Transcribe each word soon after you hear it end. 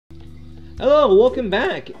Hello, welcome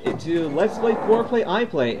back to Let's Play 4-Play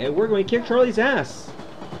iPlay, and we're going to kick Charlie's ass.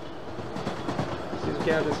 Let's see if we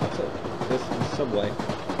get out of this subway.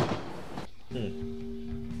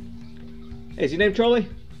 Hey, is your name Charlie?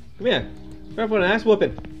 Come here. Prep for an ass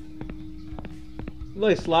whooping.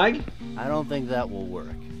 Look, slag. I don't think that will work.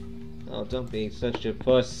 Oh, don't be such a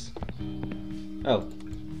puss. Oh.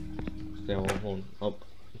 Okay, hold on. Oh,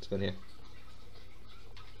 let's go in here.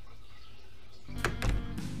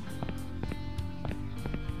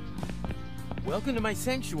 Welcome to my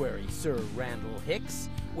sanctuary, Sir Randal Hicks,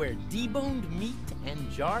 where deboned meat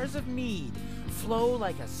and jars of mead flow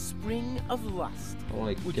like a spring of lust. Oh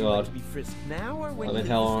my Would god. you like to be frisked now or when How you the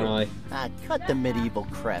hell aren't I? Ah, cut the medieval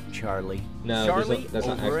crap, Charlie. No, Charlie, that's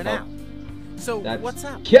not over and actual. out. So, That's what's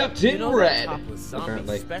up? Captain you know Red, that topless zombie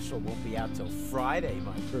apparently. special won't be out till Friday,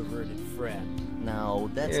 my perverted friend.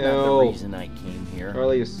 No, that's Ew. not the reason I came here.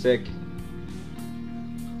 Charlie is sick.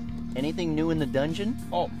 Anything new in the dungeon?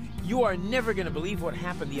 Oh, you are never gonna believe what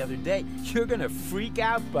happened the other day. You're gonna freak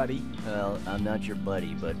out, buddy. Well, I'm not your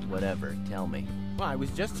buddy, but whatever. Tell me. Well, I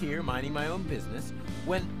was just here minding my own business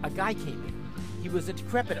when a guy came in. He was a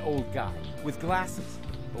decrepit old guy with glasses.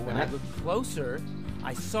 But when I looked closer,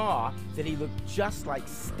 I saw that he looked just like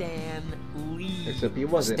Stan Lee. Except he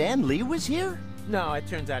wasn't. Stan Lee was here? No, it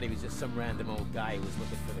turns out he was just some random old guy who was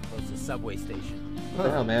looking for the closest subway station. What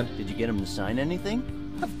the hell, man? Did you get him to sign anything?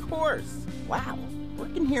 Of course. Wow.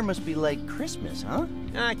 Working here must be like Christmas, huh?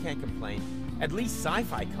 I can't complain. At least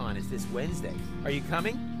Sci-Fi Con is this Wednesday. Are you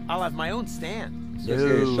coming? I'll have my own stand. So it's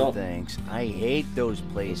gonna No, shop. thanks. I hate those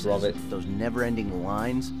places. Love it. Those never-ending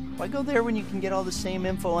lines. Why go there when you can get all the same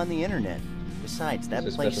info on the internet? Besides, that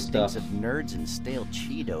This is place special stinks stuff. of nerds and stale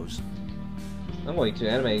Cheetos. I'm going to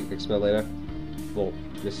Anime Expo later. Well,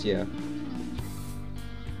 this year.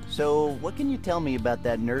 So, what can you tell me about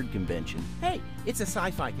that nerd convention? Hey, it's a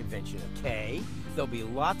sci-fi convention, okay? There'll be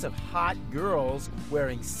lots of hot girls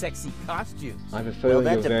wearing sexy costumes. I have a Well, feeling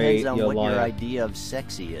that you're very depends on you're what lying. your idea of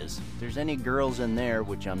sexy is. If there's any girls in there,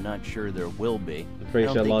 which I'm not sure there will be, I'm I pretty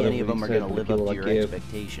don't sure a lot think any of of them are these going to are live people up to like your you.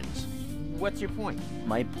 expectations. What's your point?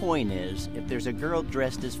 My point is, if there's a girl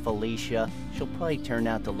dressed as Felicia, she'll probably turn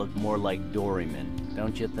out to look more like Doryman,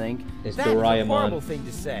 don't you think? It's That's a horrible Doraemon. thing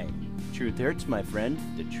to say. Truth hurts, my friend.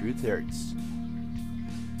 The truth hurts.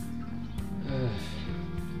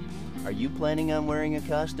 Are you planning on wearing a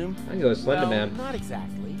costume? I can go as Slender Man. Not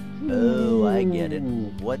exactly. Oh, I get it.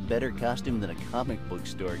 Ooh. What better costume than a comic book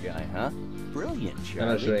store guy, huh? Brilliant, Charlie. I'm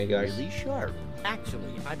not sure you guys. Really sharp.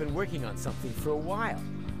 Actually, I've been working on something for a while.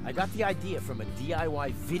 I got the idea from a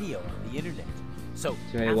DIY video on the internet. So,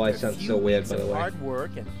 DIY after a sounds few so weird, weeks by the of way. hard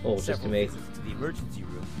work and Oh, just to several me. visits to the emergency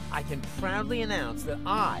room, I can proudly announce that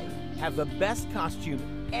I have the best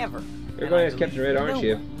costume ever. You're And going I as Captain believe Red, aren't no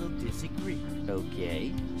you? one will disagree.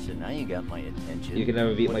 Okay, so now you got my attention. You can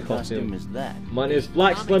never beat what my costume. is that? Mine is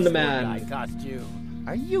Black Comic Slender store guy Man. costume.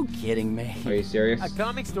 Are you kidding me? Are you serious? A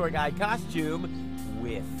comic store guy costume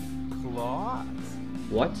with claws.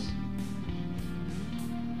 What?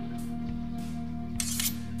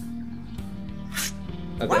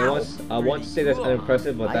 Okay, Wow, I want to say that's pretty cool.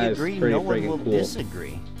 unimpressive, but I that is agree, pretty no one will freaking cool.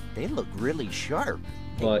 disagree. They look really sharp.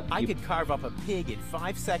 But I you- could carve up a pig in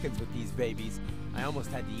 5 seconds with these babies. I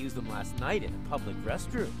almost had to use them last night in a public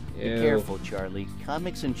restroom. Be Ew. careful, Charlie.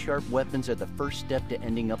 Comics and sharp weapons are the first step to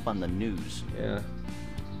ending up on the news. Yeah.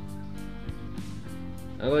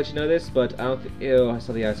 I'll let you know this, but I don't. Ew, I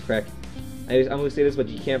saw the ass crack. I'm gonna say this, but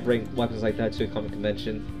you can't bring weapons like that to a comic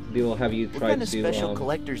convention. They will have you What try kind of to special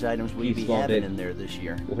collectors items will you be use bomb having it. in there this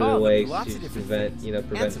year? put Oh, away there'll be lots to of different prevent, things. you know, And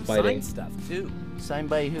prevent some fighting. signed stuff too. Signed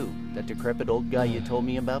by who? That decrepit old guy you told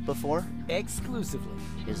me about before? Exclusively.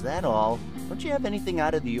 Is that all? Don't you have anything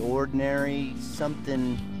out of the ordinary?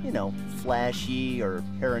 Something, you know, flashy or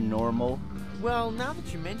paranormal? Well, now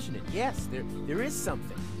that you mention it, yes, there is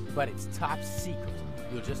something, but it's top secret.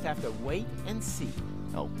 You'll just have to wait and see.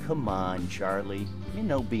 Oh, come on, Charlie. You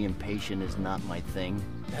know being patient is not my thing.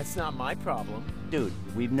 That's not my problem. Dude,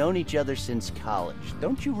 we've known each other since college.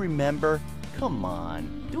 Don't you remember? Come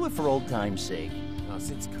on. Do it for old time's sake. Oh,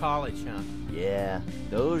 since college, huh? Yeah,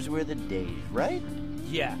 those were the days, right?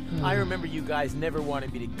 Yeah, I remember you guys never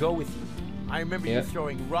wanted me to go with you. I remember you Yep.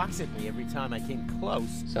 throwing rocks at me every time I came close.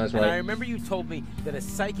 Sounds and right. I remember you told me that a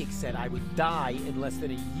psychic said I would die in less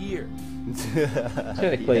than a year.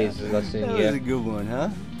 Technically, it's less than That a was year. a good one, huh?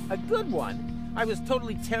 A good one. I was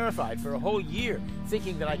totally terrified for a whole year,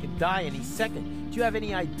 thinking that I could die any second. Do you have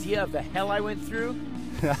any idea of the hell I went through?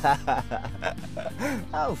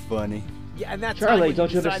 How funny. Yeah, and that Charlie, time when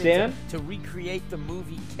don't you decided understand? To recreate the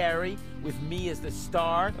movie Carrie with me as the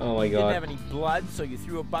star. Oh my You God. didn't have any blood, so you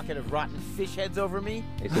threw a bucket of rotten fish heads over me.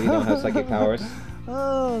 Hey, so you don't have psychic powers?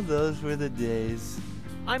 Oh, those were the days.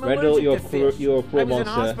 I'm Randal, allergic you're to a cruel- fish. you're a cruel I was in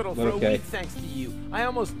monster, hospital but for okay. a week thanks to you. I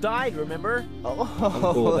almost died, remember?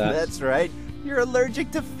 Oh, cool with that. that's right. You're allergic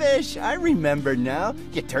to fish. I remember now.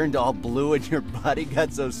 You turned all blue and your body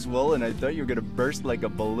got so swollen I thought you were going to burst like a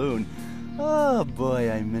balloon. Oh, boy,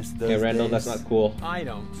 I miss those Okay, Randal, days. that's not cool. I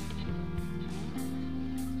don't.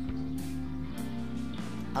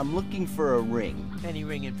 I'm looking for a ring. Any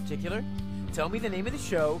ring in particular? Tell me the name of the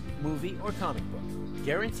show, movie, or comic book.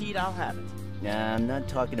 Guaranteed I'll have it. Nah, I'm not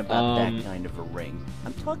talking about that kind of a ring.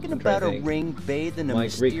 I'm talking about a think. ring bathed in a My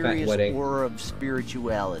Greek mysterious wedding. aura of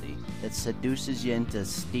spirituality that seduces you into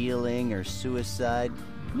stealing or suicide.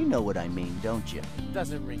 You know what I mean, don't you?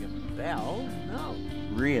 Doesn't ring a bell, no.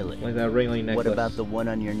 Really? Like that ring on your necklace. What about the one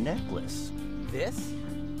on your necklace? This?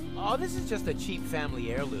 Oh, this is just a cheap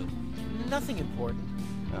family heirloom. Nothing important.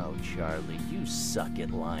 Oh, Charlie, you suck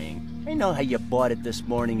at lying. I know how you bought it this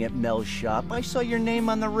morning at Mel's shop. I saw your name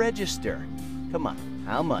on the register. Come on,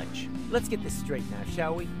 how much? Let's get this straight now,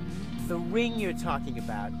 shall we? The ring you're talking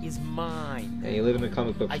about is mine. And you live in a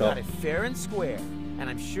comic book I shop. got it fair and square, and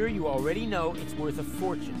I'm sure you already know it's worth a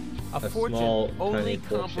fortune. A fortune small, only tiny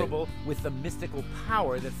fortune. comparable with the mystical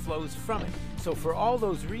power that flows from it. So for all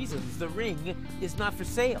those reasons, the ring is not for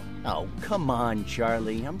sale. Oh, come on,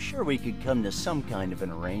 Charlie. I'm sure we could come to some kind of an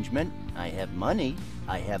arrangement. I have money.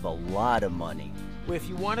 I have a lot of money. Well, if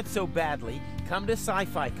you want it so badly, come to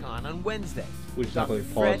Sci-Fi Con on Wednesday. Which is not Dr. going to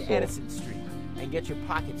be Fred possible. Edison Street. And get your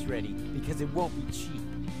pockets ready, because it won't be cheap.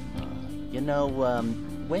 You know,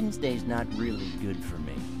 Wednesday's not really good for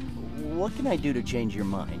me. What can I do to change your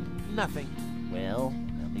mind? Nothing. Well,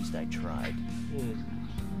 at least I tried. Hmm.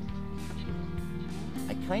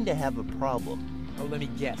 I kinda have a problem. Oh, let me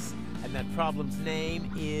guess. And that problem's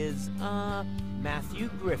name is, Matthew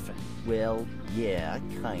Griffin. Well, yeah,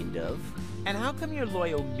 kind of. And how come your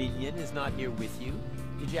loyal minion is not here with you?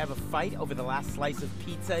 Did you have a fight over the last slice of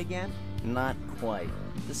pizza again? Not quite.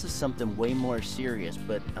 This is something way more serious,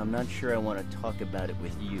 but I'm not sure I want to talk about it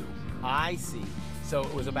with you. I see. So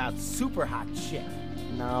it was about super hot chick.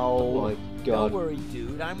 Oh No. my Don't God. worry,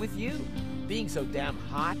 dude. I'm with you. Being so damn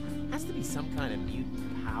hot has to be some kind of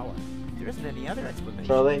mutant power. There isn't any other explanation.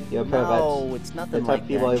 Charlie, you're perfect. No, it's nothing The type like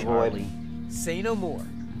people I that, avoid. Charlie. Say no more.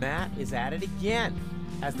 Matt is at it again.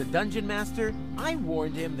 As the dungeon master, I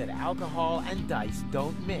warned him that alcohol and dice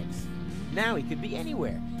don't mix. Now he could be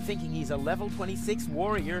anywhere, thinking he's a level 26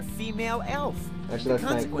 warrior female elf. Actually, The that's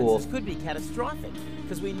kinda consequences cool. could be catastrophic,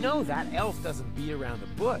 because we know that elf doesn't beat around the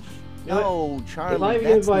bush. You know No, what? Charlie, if I get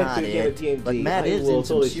that's invited not to a game of it. D&D, But Matt I is will in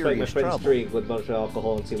some totally strike my serious friend's trouble. drink with a bunch of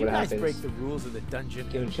alcohol and see Do you what guys happens. break the rules of the dungeon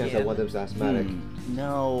Give him a chance again? that one of them's asthmatic.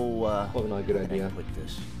 No, Probably not a good how can I idea. put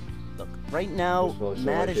this? Look, right now, First of all, show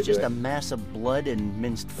Matt what is you just do a it. mass of blood and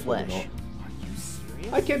minced Probably flesh. not. Are you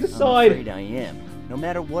serious? I can't I'm decide. afraid I am. No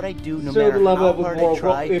matter what I do, no Sir, matter the level how of hard I moral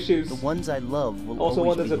try, issues. the ones I love will Also,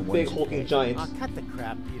 always one be that's a the big ones who hulking pay. giant. Oh, cut the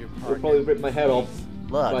crap, Peter Will Parker. probably rip my head off.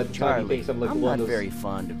 By Look, the time he Charlie, thinks I'm like I'm one not of those very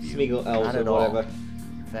fond of you. Smeagol elves not or at all. whatever.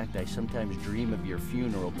 In fact, I sometimes dream of your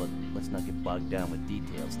funeral, but let's not get bogged down with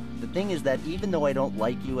details. The thing is that even though I don't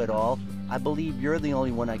like you at all, I believe you're the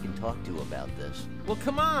only one I can talk to about this. Well,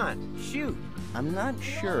 come on, shoot. I'm not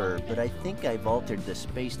sure, but I think I've altered the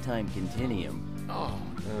space-time continuum. Oh,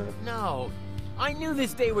 no. I knew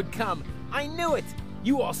this day would come. I knew it.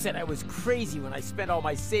 You all said I was crazy when I spent all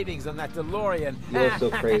my savings on that DeLorean. You're so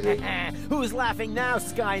crazy. Who's laughing now,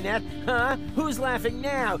 Skynet? Huh? Who's laughing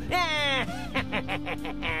now?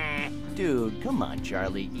 Dude, come on,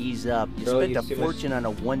 Charlie, ease up. You Charlie, spent you a see much- fortune on a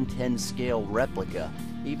 110 scale replica.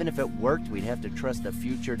 Even if it worked, we'd have to trust the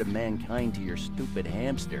future to mankind to your stupid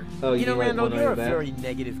hamster. Oh, You know, mean like Randall, one you're a on your back? very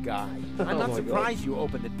negative guy. I'm Oh not my surprised you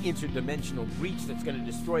opened an interdimensional breach that's going to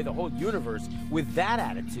destroy the whole universe with that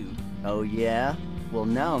attitude. Oh, yeah? Well,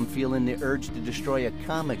 now I'm feeling the urge to destroy a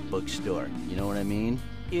comic book store. You know what I mean?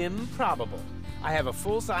 Improbable. I have a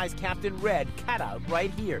full-size Captain Red cutout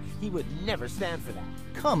right here. He would never stand for that.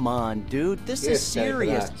 Come on, dude. This Yes, is stand for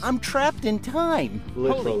serious. that. I'm trapped in time.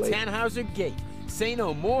 Literally. Holy Tannhauser Gate. Say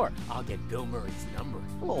no more. I'll get Bill Murray's number.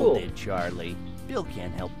 Hold Cool. it, Charlie. Bill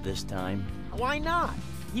can't help this time. Why not?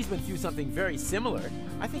 He's been through something very similar.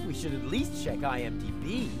 I think we should at least check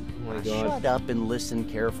IMDb. Oh my God. Shut up and listen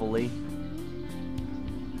carefully.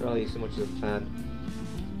 Charlie, so much as a fan.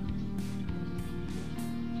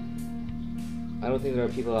 I don't think there are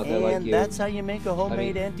people out there like And you. that's how you make a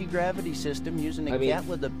homemade mean- anti-gravity system using a cat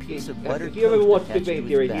with a piece of buttered If you ever toast watched Big attached to Bang his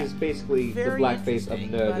Theory, back. he's basically the Very blackface of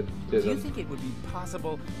interesting, but do you nerdism. think it would be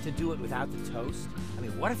possible to do it without the toast? I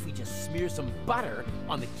mean, what if we just smear some butter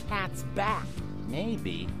on the cat's back?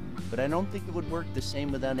 Maybe, but I don't think it would work the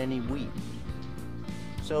same without any wheat.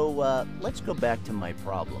 So, let's go back to my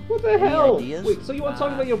problem. What the Any hell? ideas? Wait, so you want to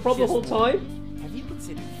talk about your problem the whole just one. time? Have you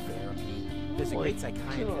considered therapy? There's a Oh my great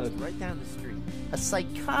psychiatrist God. right down the street. A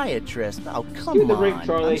psychiatrist? Oh, Give come it a on. break,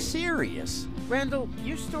 Charlie. I'm serious. Randall,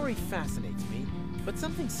 your story fascinates me, but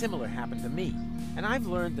something similar happened to me. And I've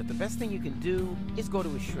learned that the best thing you can do is go to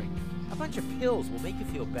a shrink. A bunch of pills will make you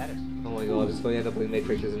feel better. Oh my god, it's going to end up with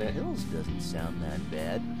Matrix, isn't it? Hills doesn't sound that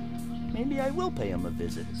bad. Maybe I will pay him a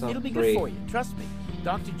visit. It's not It'll be free. good for you, trust me.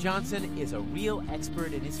 Dr. Johnson is a real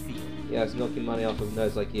expert in his field. Yeah, it's knocking money off of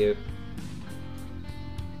nerds like you.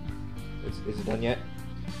 Is it done yet?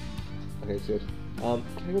 Okay, it's good. Can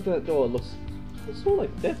I go to that door? It looks sort of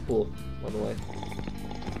like Deadpool, by the way.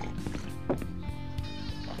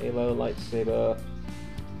 Halo, lightsaber.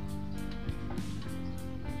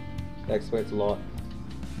 That explains a lot.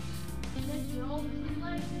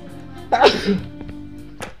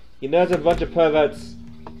 You nerds are a bunch of perverts.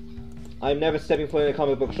 I'm never stepping foot in a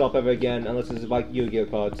comic book shop ever again unless it's about Yu-Gi-Oh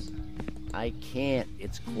cards. I can't.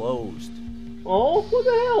 It's closed. Oh, what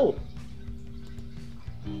the hell?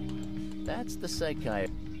 That's the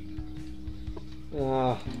psychiatrist.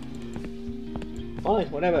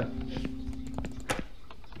 Fine, whatever.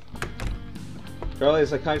 Charlie, the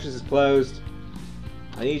psychiatrist is closed.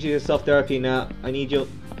 I need you to self-therapy now. I need your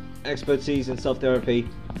expertise in self-therapy.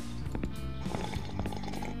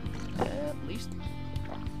 At least...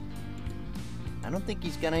 I don't think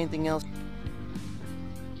he's got anything else.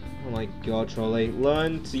 Oh my god, Charlie.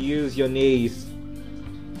 Learn to use your knees.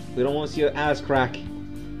 We don't want to see your ass crack.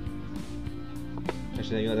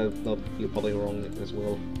 Actually, you know, you're probably wrong as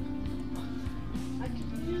well. I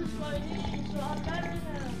can use my knees, so I'm better now.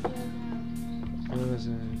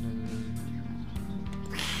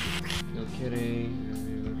 No kidding.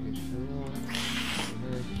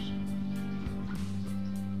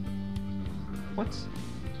 What?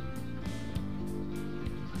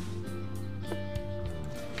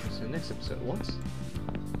 What's the next episode? What?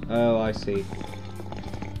 Oh, I see.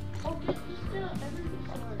 Oh, but still, everything's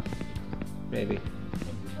hard. Maybe.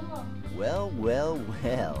 It's tough. Well, well,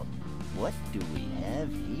 well. What do we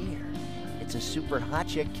have here? It's a super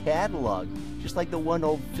hotshot catalog, just like the one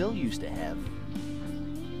old Phil used to have.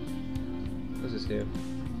 What's this do?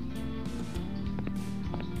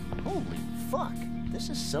 Holy fuck! This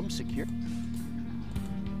is some secure.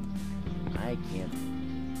 I can't.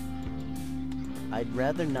 I'd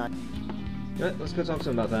rather not. Yeah, let's go talk to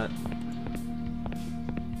him about that.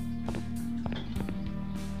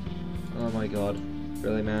 Oh my god.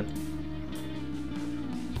 Really, man?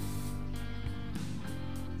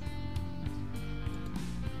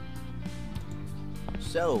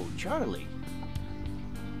 So, Charlie.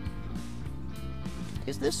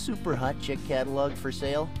 Is this super hot chick catalog for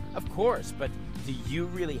sale? Of course, but do you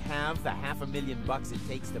really have the $500,000 it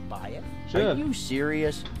takes to buy it? Sure. Are you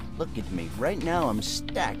serious? Look at me. Right now I'm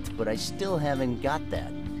stacked, but I still haven't got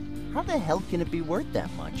that. How the hell can it be worth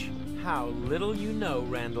that much? How little you know,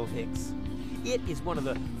 Randall Hicks. It is one of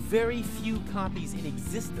the very few copies in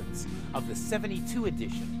existence of the 72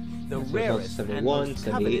 edition. The That's rarest and 71, most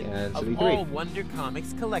 78, coveted and of 73. all Wonder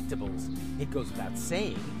Comics collectibles. It goes without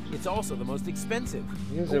saying, it's also the most expensive.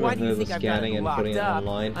 You guys But ever why do you heard of think I've got scanning it and locked putting it up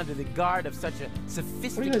online? under the guard of such a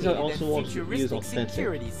sophisticated also and want to use futuristic authentic?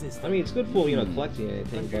 security system? I mean, it's good for, you know, collecting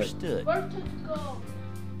anything, but... Understood. Vertigo.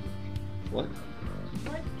 What?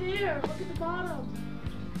 Right there. Look at the bottom.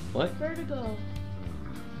 What? Vertigo.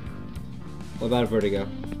 What about Vertigo?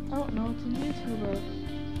 I don't know. It's a YouTuber.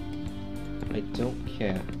 I don't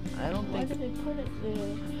care. I don't Why think. did they put it there?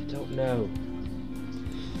 I don't know.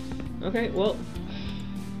 Okay, well...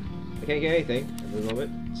 I can't get anything at the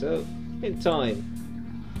moment, so... In time.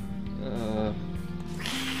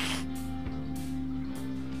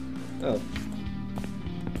 Oh.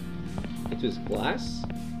 It was glass?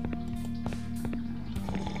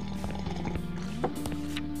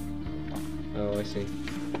 Oh, I see.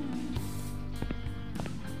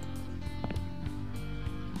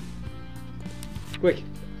 Quick!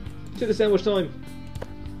 To the sandwich time!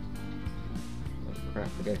 Oh crap,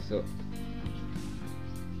 okay, so...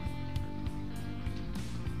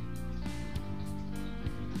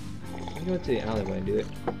 I'm going to the alleyway and do it.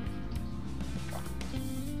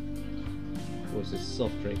 What's this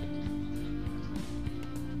soft drink?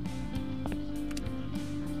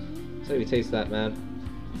 So you taste that, man.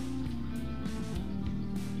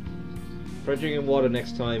 Try drinking water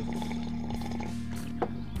next time.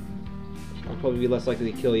 I'll probably be less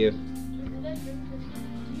likely to kill you.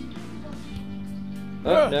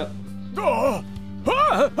 Oh, no.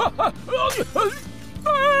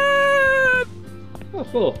 Oh,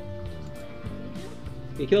 cool.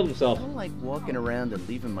 He killed I himself. don't like walking around and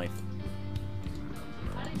leaving my...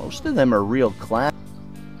 Most of them are real class.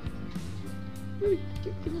 Give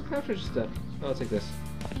him cartridge stuff. Oh, I'll take this.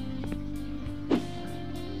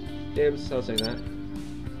 Dibs, I'll take that.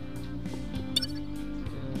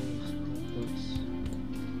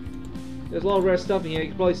 There's a lot of rare stuff in here. You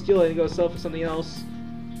could probably steal it and go sell it for something else.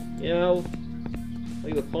 You know,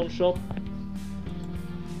 like the pawn shop.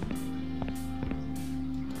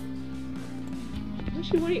 Why is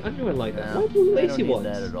she wearing underwear like that? Why blue I lacy don't need ones?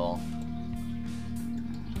 that at all.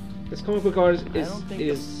 This comic book artist don't think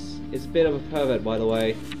is a bit of a pervert, by the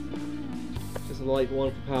way. Just like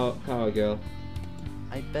one for Power Girl.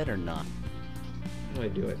 I better not. How do I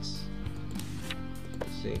do it? Let's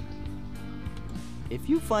see. If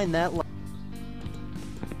you find that... I've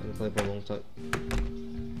been playing for a long time.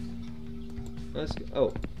 Let's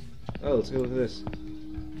go. Oh, let's go with this.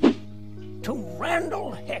 To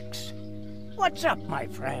Randal Hicks. What's up, my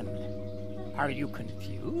friend? Are you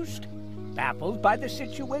confused? Baffled by the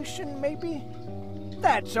situation, maybe?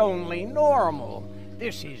 That's only normal.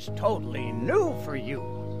 This is totally new for you.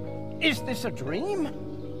 Is this a dream?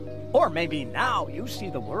 Or maybe now you see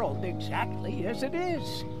the world exactly as it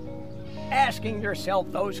is. Asking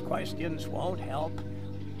yourself those questions won't help,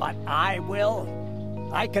 but I will.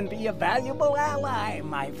 I can be a valuable ally,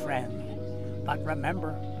 my friend. But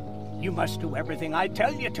remember, you must do everything I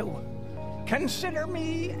tell you to. Consider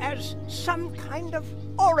me as some kind of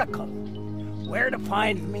oracle. Where to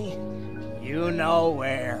find me? You know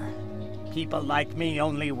where. People like me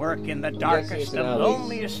only work in the darkest and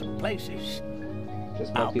loneliest of places.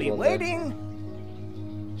 I'll be waiting.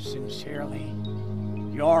 Sincerely,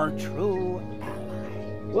 your true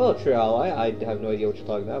ally. Well, true ally. I have no idea what you're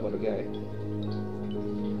talking about, but okay.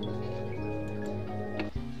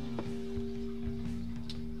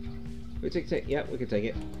 We take. Yeah, we can take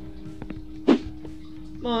it.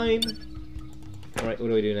 Mine. All right. What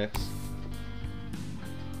do we do next?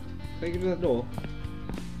 Can I get to that door?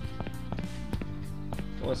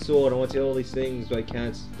 I want a sword. I want to do all these things, but I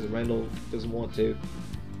can't because Randal doesn't want to.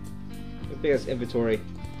 Look at his inventory.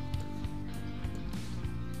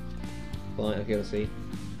 Fine. Okay, let's see.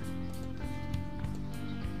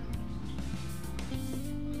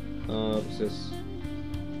 What's this?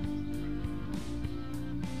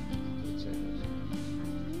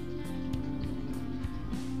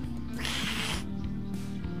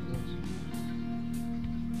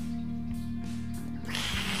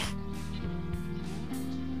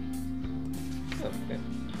 Okay.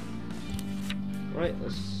 Right,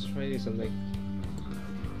 let's try to do something.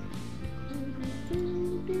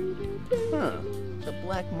 Huh. It's a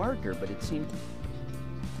black marker, but it seems...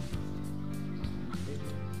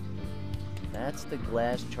 That's the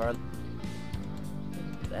glass, Charlie.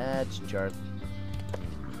 That's Charlie.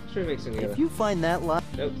 Let's try to make something together. If you find that lot...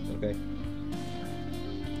 Nope, okay.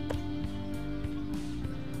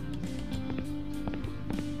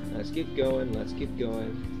 Let's keep going, let's keep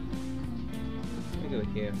going. Go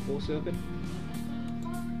here. Force open?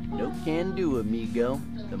 No can do, amigo.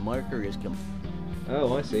 The marker is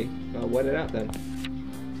Oh, I see. I'll wet it out then.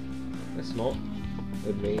 That's smart.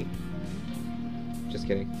 With me. Just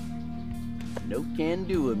kidding. No can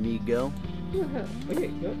do, amigo. Okay,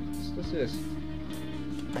 no, let's do this.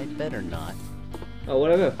 I better not. Oh,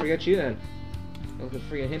 whatever. Forget you then. I'll get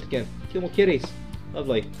the freaking hint again. Kill more kitties.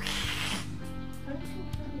 Lovely.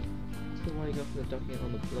 Still running up from the ducking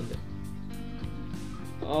on the blender.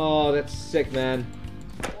 Oh, that's sick, man.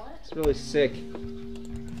 What? It's really sick.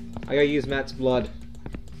 I gotta use Matt's blood.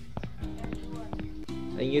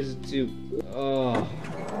 I use it to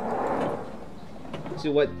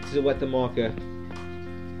wet the marker.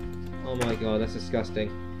 Oh my god, that's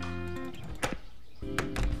disgusting.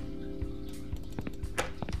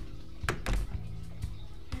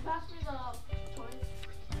 Pass me the toy.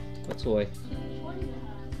 What toy? Toy you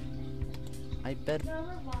had. I bet. Never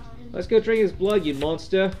mind. Let's go drink his blood, you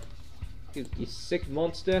monster. You sick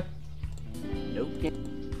monster. No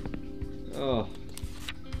can. Oh.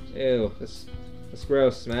 Ew, that's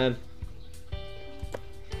gross, man.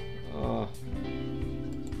 Oh.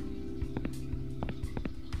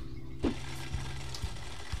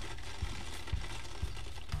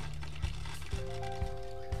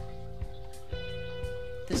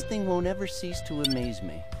 This thing won't ever cease to amaze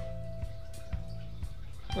me.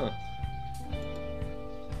 Huh.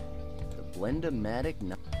 The Blend-O-Matic...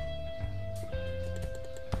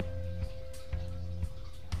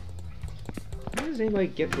 does anybody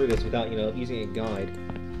get through this without, you know, using a guide?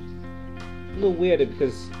 A little weird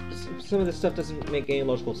because some of this stuff doesn't make any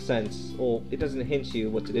logical sense, or it doesn't hint you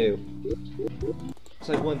what to do. It's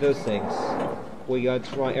like one of those things where you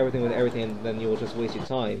gotta try everything with everything, and then you will just waste your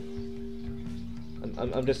time.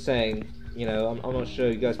 I'm just saying, you know, I'm not sure.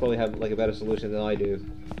 You guys probably have like a better solution than I do.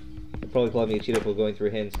 You'd probably call me a cheater for going through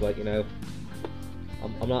hints, but you know,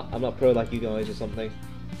 I'm not pro like you guys or something.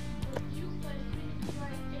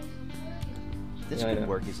 This could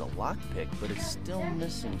work as a lockpick, but it's still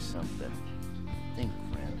missing something. Think,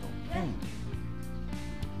 Randall. Think.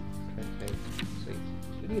 Okay, sweet.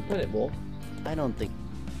 We need to put it more. I don't think.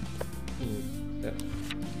 Yeah.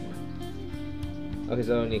 Okay,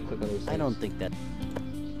 so I only click on those things. I don't think that.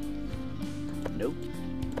 Nope.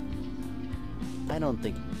 I don't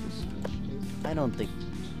think.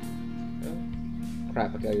 Oh.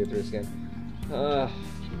 Crap, I gotta go through this again.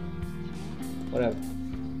 Whatever.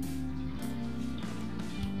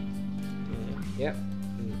 Yep.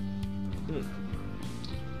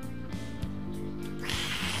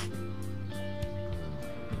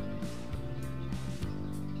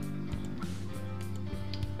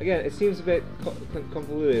 Again, it seems a bit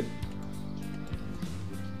convoluted.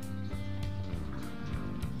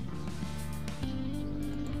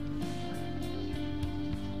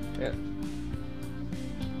 Yeah.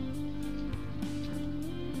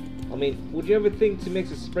 I mean, would you ever think to mix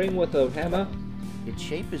a spring with a hammer? Its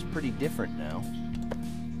shape is pretty different now.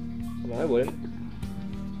 Well, I wouldn't.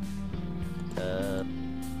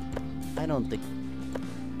 I don't think.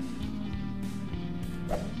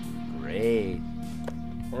 Great.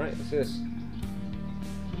 Alright, what's this?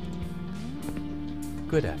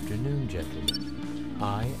 Good afternoon, gentlemen.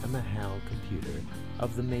 I am a HAL computer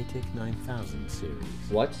of the Matic 9000 series.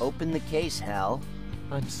 What? Open the case, Hal.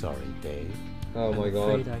 I'm sorry, Dave. Oh my god.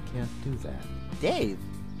 I'm afraid I can't do that. Dave,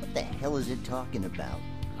 what the hell is it talking about?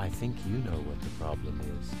 I think you know what the problem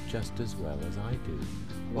is, just as well as I do.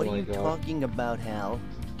 What Oh are my you God. talking about, Hal?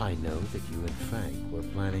 I know that you and Frank were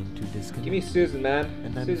planning to disconnect. Give me Susan, man.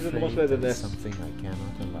 And I'm Susan's afraid much better than that's this. something I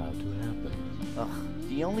cannot allow to happen. Ugh,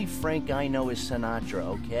 the only Frank I know is Sinatra,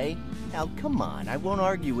 okay? Hal, come on, I won't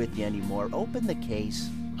argue with you anymore. Open the case.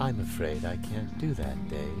 I'm afraid I can't do that,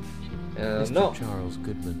 Dave. Mr. No. Charles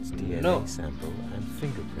Goodman's DNA No. sample and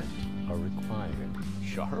fingerprint are required.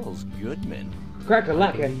 Charles Goodman? I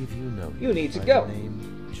Crack-a-lacka. believe you know him You need to by go. the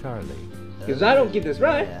name Charlie. Because I don't get this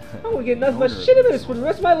right, Yeah. I'm gonna get nothing but Owner shit of of this for the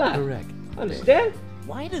rest of my life. Correct. Understand?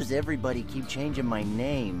 Why does everybody keep changing my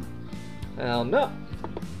name? Hell no.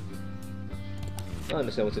 I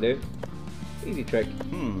understand what to do. Easy trick.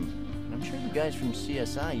 I'm sure the guys from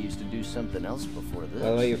CSI used to do something else before this. By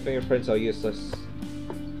the way, your fingerprints are useless.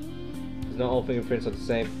 Because not all fingerprints are the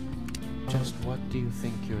same. Just what do you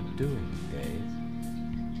think you're doing, Dave?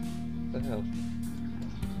 What the hell?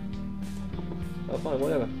 Oh, fine,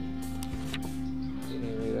 whatever.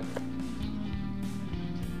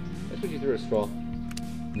 Let's put you through a straw.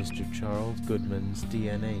 Mr. Charles Goodman's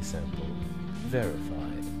DNA sample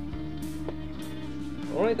verified.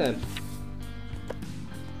 Alright then.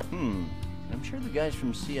 I'm sure the guys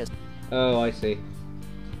from CSI. Oh, I see.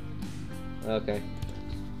 Okay.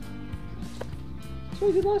 That's what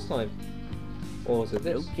we did last time. Or was it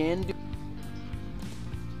this? No can do.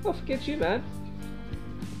 Oh, forget you, man.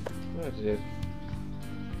 What do I have to do?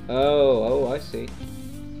 Oh, I see.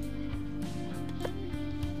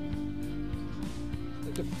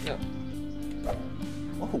 No.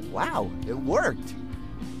 Oh, wow, it worked.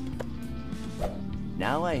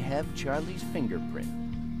 Now I have Charlie's fingerprint.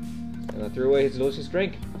 And I threw away his delicious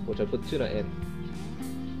drink, which I put tuna in.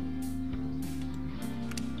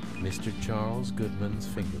 Mr. Charles Goodman's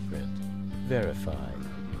fingerprint verified.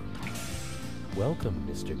 Welcome,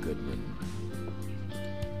 Mr. Goodman.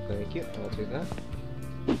 Thank you. I'll take that.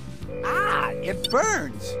 Ah, it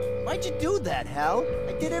burns! Why'd you do that, Hal?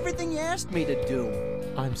 I did everything you asked me to do.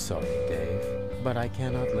 I'm sorry, Dave, but I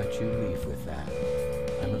cannot let you leave with that.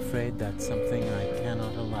 I'm afraid that's something I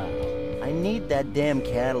cannot allow. I need that damn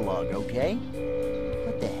catalog, okay?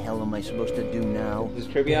 What the hell am I supposed to do now? This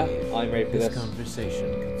is trivia. Dave, I'm ready for this this.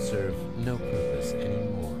 conversation can serve no purpose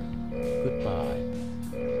anymore. Goodbye.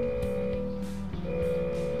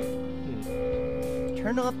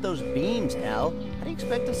 Turn off those beams, Hal. How do you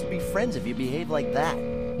expect us to be friends if you behave like that?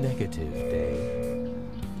 Negative, Dave.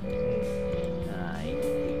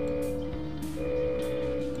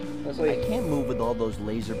 That's I like... can't move with all those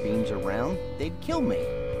laser beams around. They'd kill me.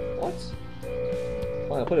 What?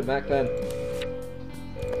 Fine, I'll put it back then.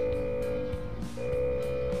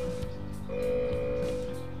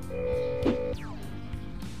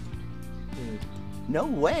 No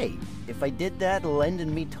way. if I did that, it'll end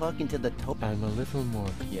in me talking to the I'm a little more.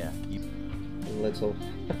 Yeah, you... Little.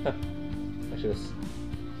 I should have...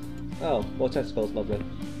 Oh, more testicles, lovely.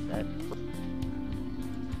 That...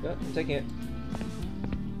 Yeah, I'm taking it.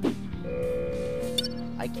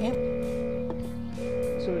 I can't...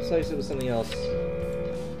 So replace it with something else.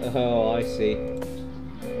 Oh, I see.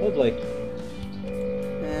 Lovely.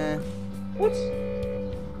 What?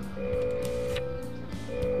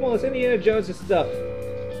 Come on, it's Indiana Jones' stuff.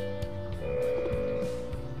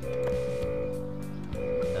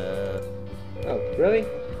 Oh, really?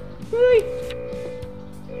 Really?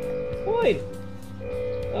 Fine.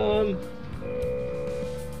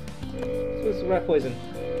 So it's rat poison.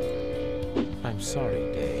 I'm sorry,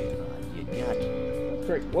 Dave. You got...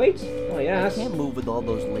 Frick, wait! My I ass. can't move with all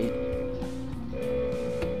those late...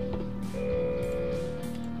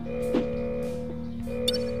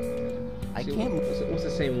 I can't move... What's the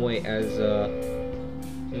same weight as,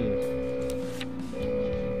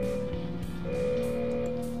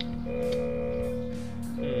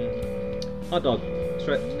 Hot dog. Let's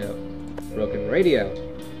try it. No. Broken radio.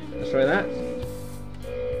 Let's try that.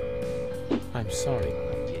 I'm sorry.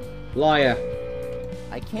 Liar.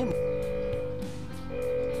 I can't...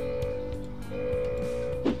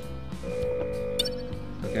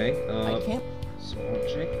 Okay, I can't... small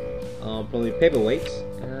check. Probably paperweights.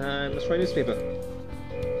 And let's try newspaper.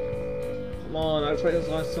 Come on, I tried this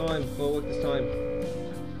last time. Will work this time.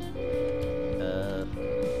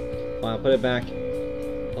 Fine, I'll put it back.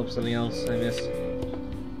 Hope something else I missed.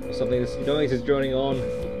 Or something this noise is droning on.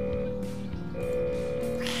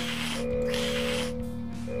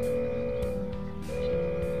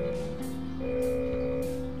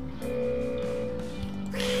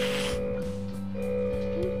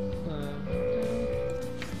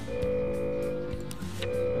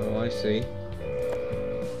 Oh, I see.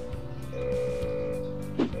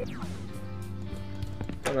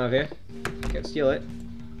 Come out here. Can't steal it.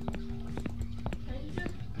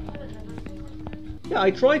 Yeah,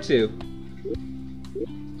 I tried to.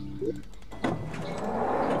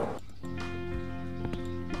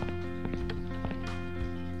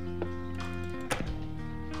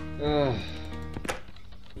 Ugh.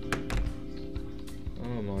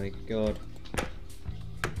 Oh my god.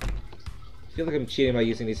 I feel like I'm cheating by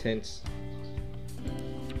using these hints.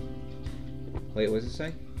 Wait, what does it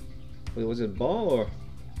say? Wait, was it a ball or?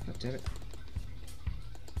 God damn it.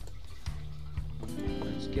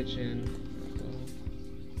 That's kitchen.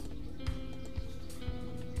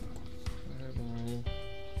 Fireball.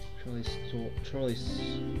 Charlie's.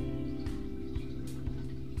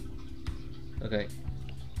 Okay.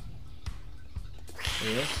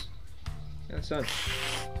 Anything else? Yeah, it's done.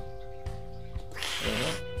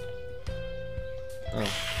 Oh.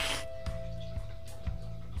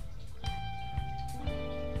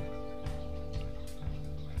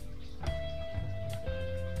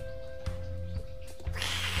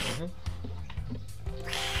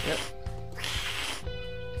 Yep.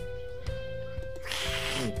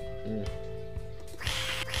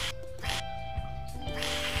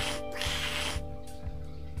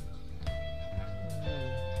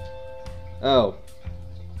 Oh.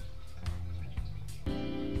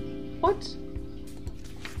 What?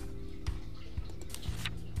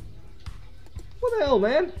 What the hell,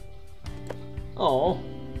 man? Oh.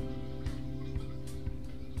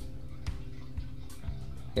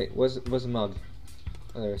 Okay, where's the mug?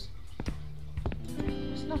 Oh, there it is.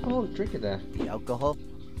 There's an alcoholic drink in there. The alcohol?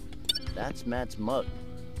 That's Matt's mug.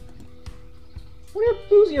 What are you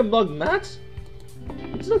boozing your mug, Matt?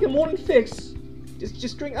 It's like a morning fix.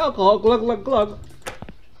 Just drink alcohol, glug glug glug.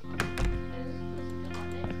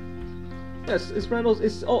 Yes, it's Randall's.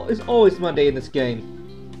 It's always Monday in this game.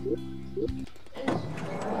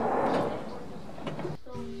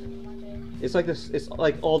 It's like this. It's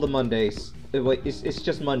like all the Mondays. Wait, it's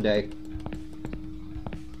just Monday.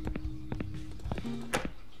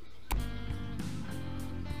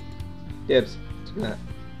 Dibs. Look at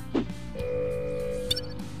that.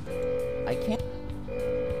 I can't...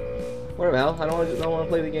 Whatever, hell. I don't want to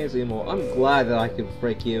play the games anymore. I'm glad that I could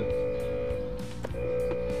break you.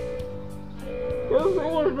 Hold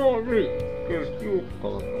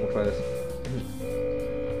on, I'm gonna try this.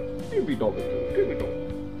 Give me dog.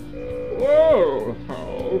 Whoa,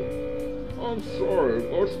 Hal. I'm sorry,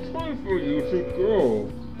 but it's time for you to go.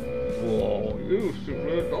 Well, you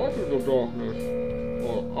simply adopted the darkness.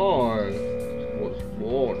 Well, I was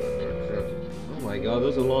born in it. Oh my god,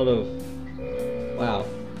 there's a lot of... Wow.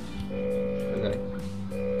 Okay.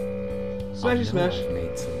 Smashy smash. I've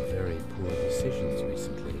made some very poor decisions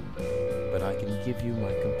recently. but I can give you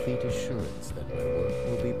my complete assurance that my work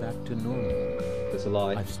will be back to normal. That's a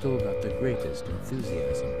lie. I've still got the greatest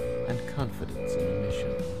enthusiasm and confidence in the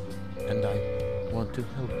mission, and I want to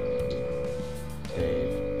help you.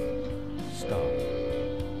 Dave, stop.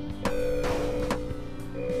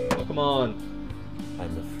 Oh, come on.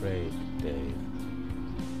 I'm afraid, Dave.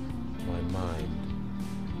 My mind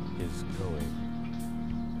is going.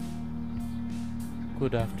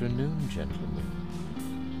 Good afternoon, gentlemen.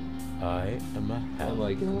 I am a Oh my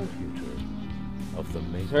hand God. computer of the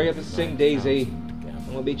maker. Hurry up and sing, Daisy. 9000 gamma. I'm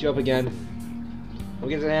gonna beat you up again. I'll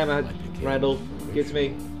get the hammer, Randall. Get to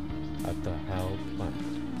me. At the Hal plant,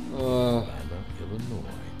 Uh, Savannah,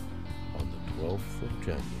 Illinois, on the 12th of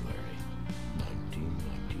January,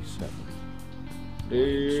 1997.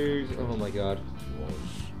 dude. Oh my God.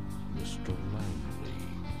 Was Mr. Langley.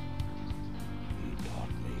 He taught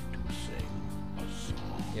me to sing a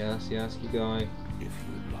song. Yes, yes, keep going. If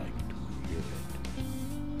you'd like to hear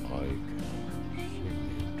it, I can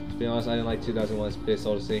sing To be honest, I didn't like 2001 Space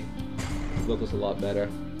Odyssey. The book was a lot better.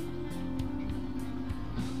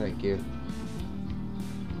 Thank you.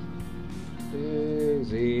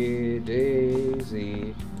 Daisy,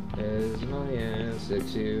 Daisy is my answer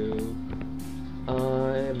to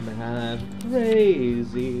I'm half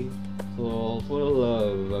crazy, full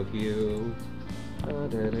love of you.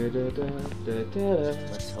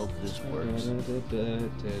 Let's hope this works.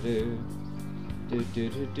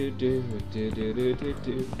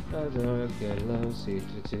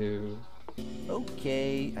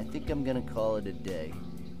 Okay, I think I'm gonna call it a day.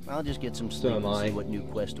 I'll just get some sleep am and I. see what new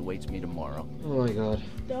quest awaits me tomorrow. Oh my God.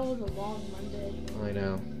 That was a long Monday. I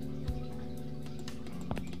know.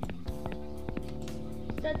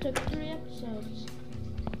 That took 3 episodes.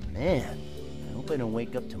 Man, I hope I don't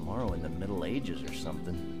wake up tomorrow in the Middle Ages or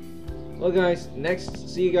something. Well, guys,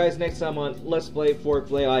 see you guys next time on Let's Play for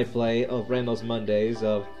Play I Play of Randall's Mondays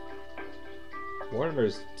of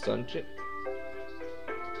Warhammer's Sunshine.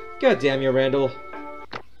 God damn you, Randall.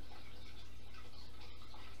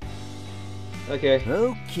 Okay.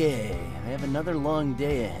 Okay, I have another long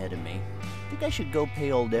day ahead of me. I think I should go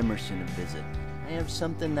pay old Emerson a visit. I have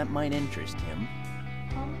something that might interest him.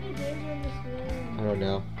 How many days are this I don't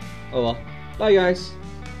know. Oh well. Bye, guys.